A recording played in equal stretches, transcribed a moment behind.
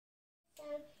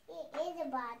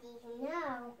body.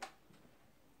 No.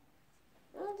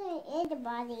 I'm doing the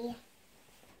body.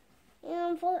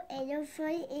 I'm for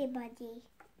everybody.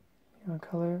 You want to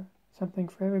color something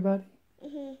for everybody?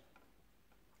 Mm-hmm.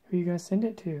 Who are you going to send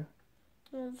it to?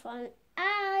 From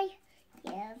I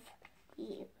give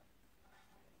you.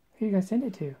 Who are you going to send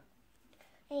it to?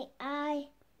 I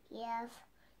give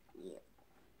you.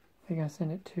 Are you going to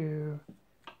send it to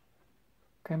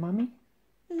Grandmommy?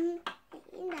 Mm-hmm.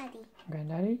 Daddy.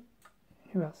 Granddaddy?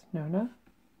 Who else? Nona?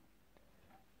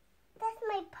 That's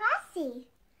my pacis.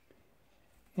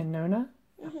 And Nona?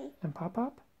 Mm-hmm. And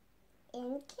Pop-Pop?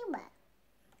 And Kiwa.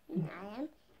 And I am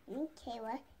in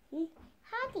Kiwa and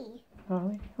Holly.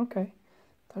 Holly? Okay.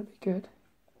 That'd be good.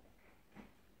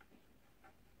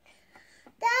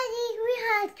 Daddy, we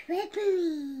have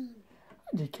trampoline.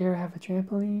 Did Kara have a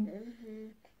trampoline? Mm-hmm.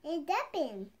 And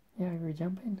jumping. Yeah, we were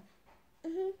jumping.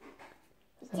 Mm-hmm.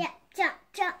 So, Jump, jump,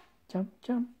 jump. jump,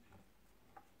 jump.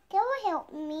 Can you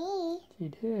help me? She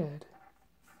did.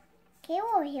 Can you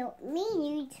help me?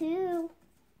 You too.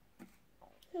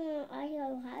 I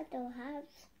don't have no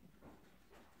hands.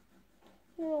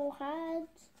 No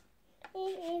hands.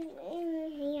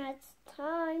 He has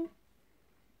time.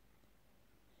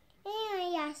 And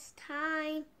he has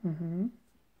time. Mm-hmm.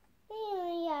 And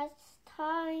he has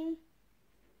time.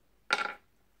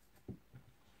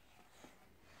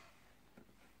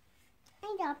 I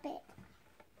drop it.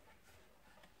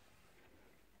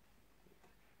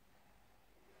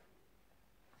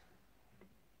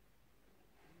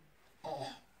 I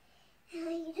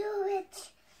do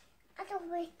it. I don't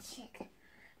reach it.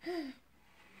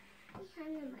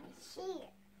 Behind my chair.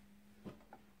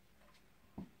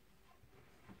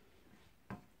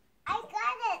 I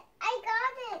got it. I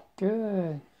got it.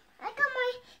 Good. I got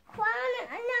my crown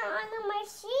under my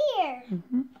chair.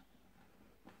 Mm-hmm.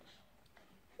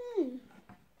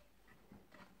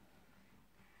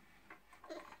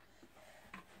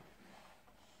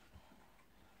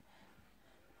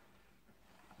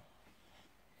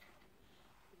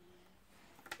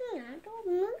 I don't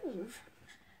move.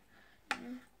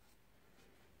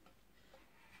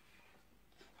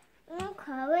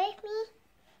 Cover me.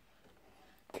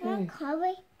 Okay. Cover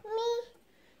me.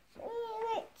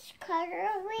 Which color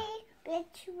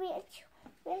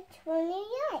which one you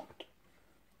like?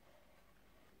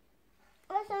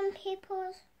 Or some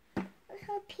people.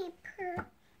 Okay.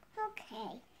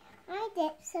 I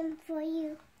did some for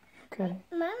you. Okay.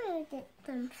 Mama did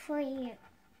some for you.